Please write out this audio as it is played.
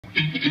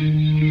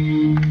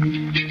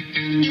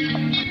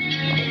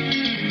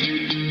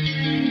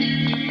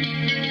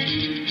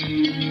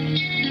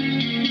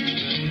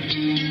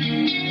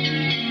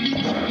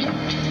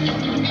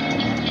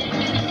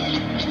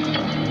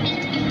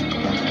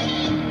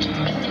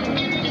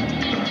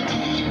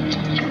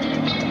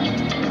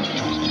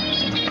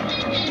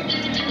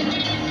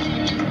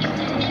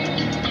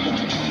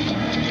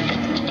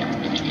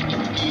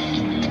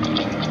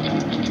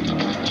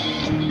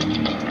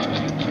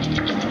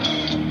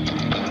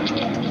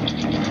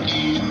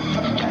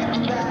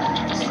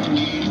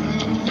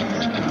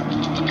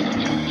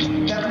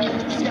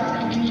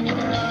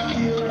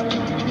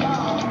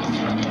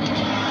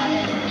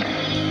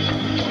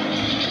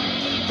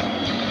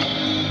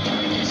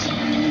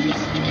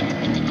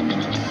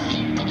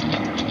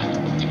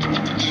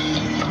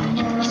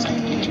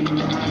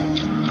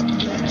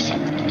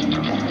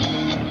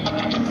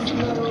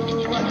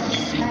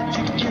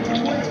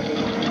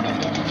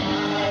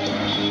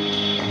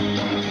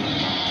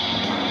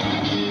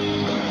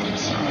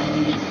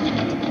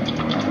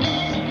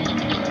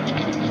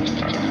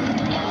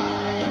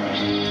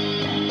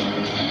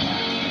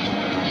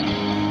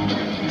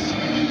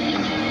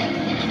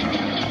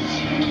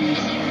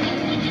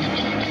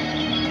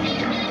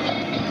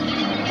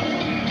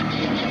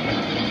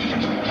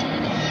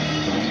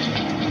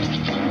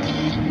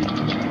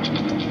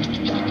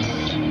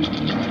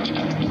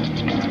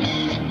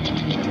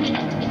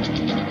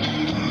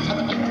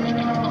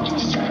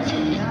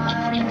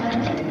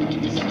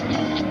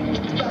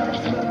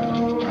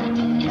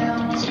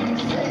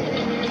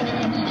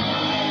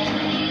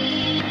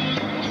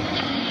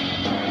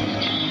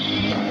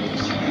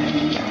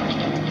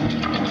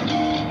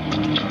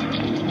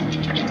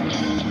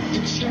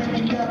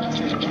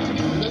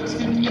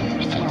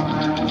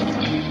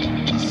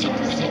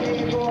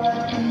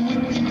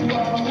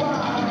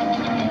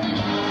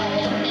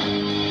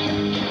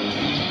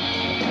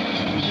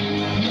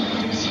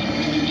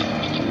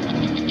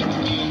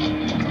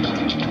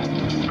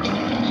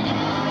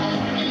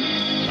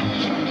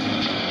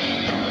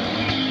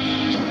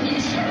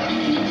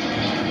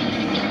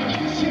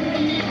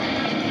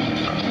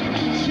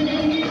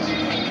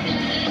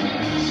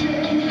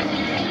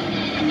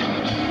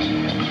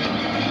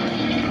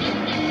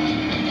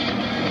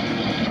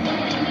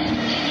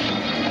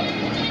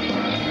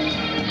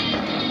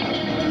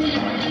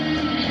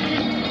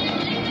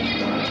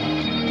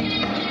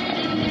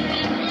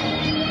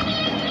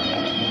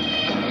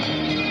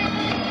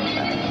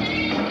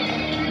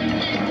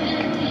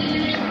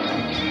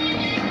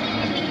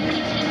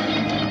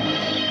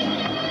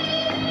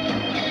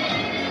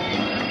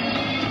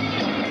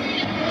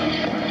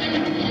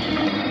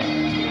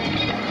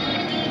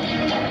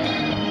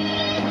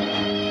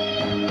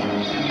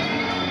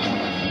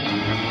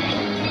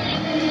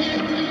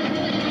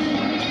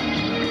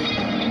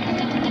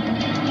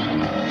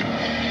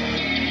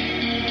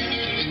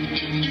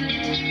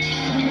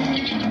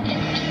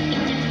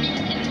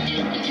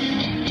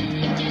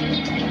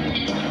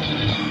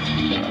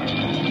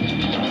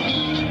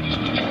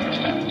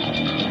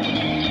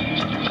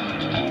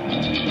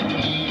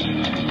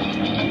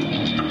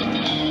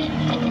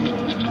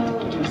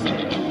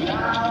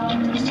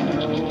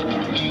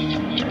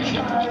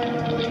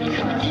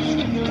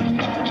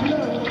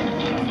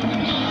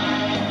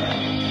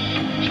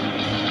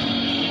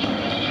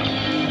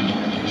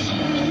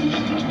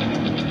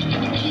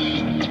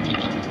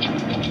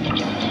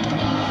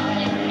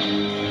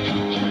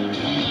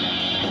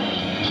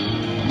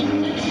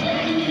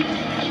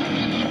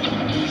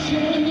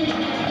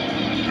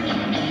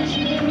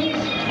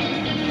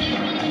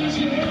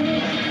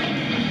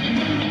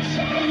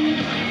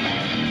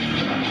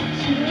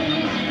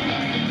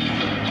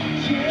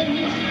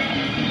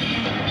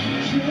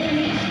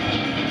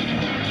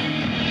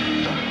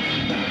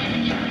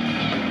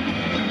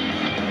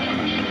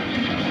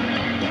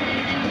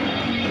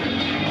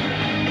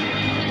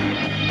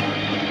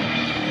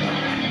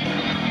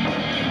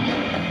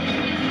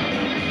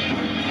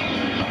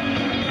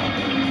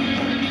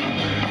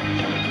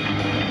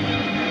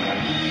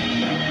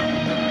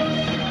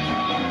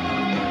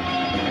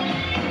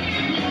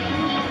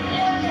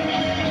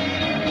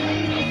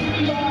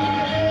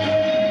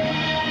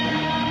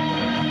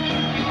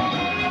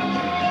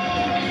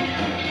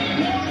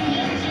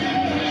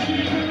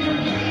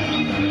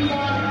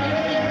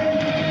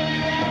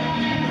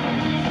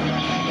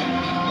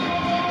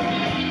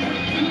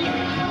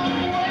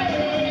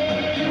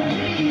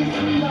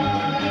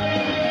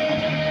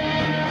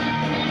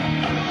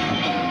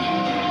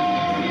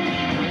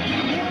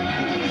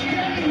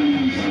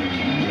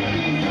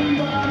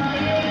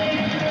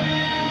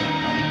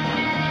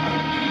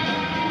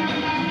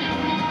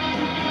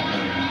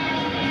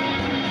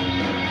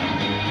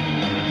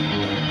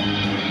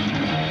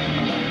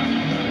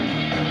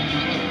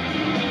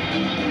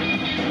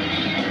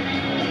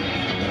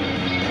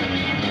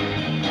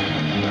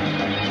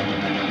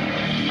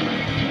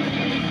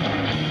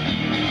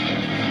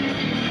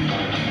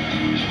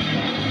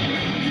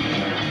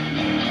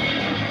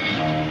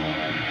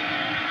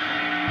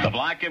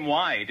William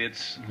White.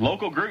 It's a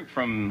local group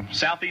from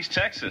Southeast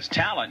Texas.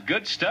 Talent,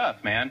 good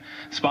stuff, man.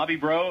 It's Bobby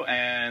Bro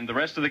and the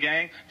rest of the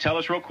gang. Tell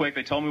us real quick.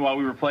 They told me while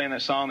we were playing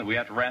that song that we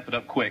have to wrap it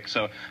up quick.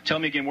 So tell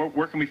me again,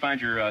 where can we find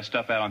your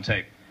stuff out on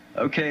tape?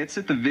 Okay, it's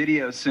at the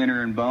Video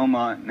Center in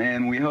Beaumont,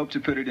 and we hope to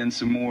put it in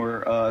some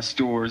more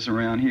stores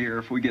around here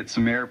if we get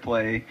some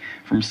airplay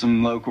from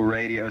some local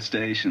radio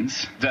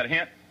stations. Is that a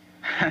hint?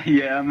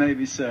 Yeah,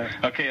 maybe so.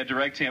 Okay, a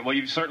direct hint. Well,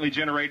 you've certainly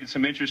generated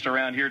some interest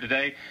around here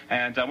today,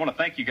 and I want to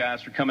thank you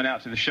guys for coming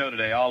out to the show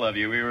today, all of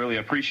you. We really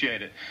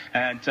appreciate it.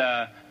 And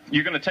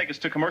you're going to take us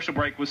to commercial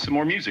break with some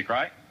more music,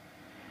 right?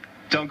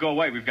 Don't go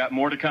away. We've got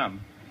more to come.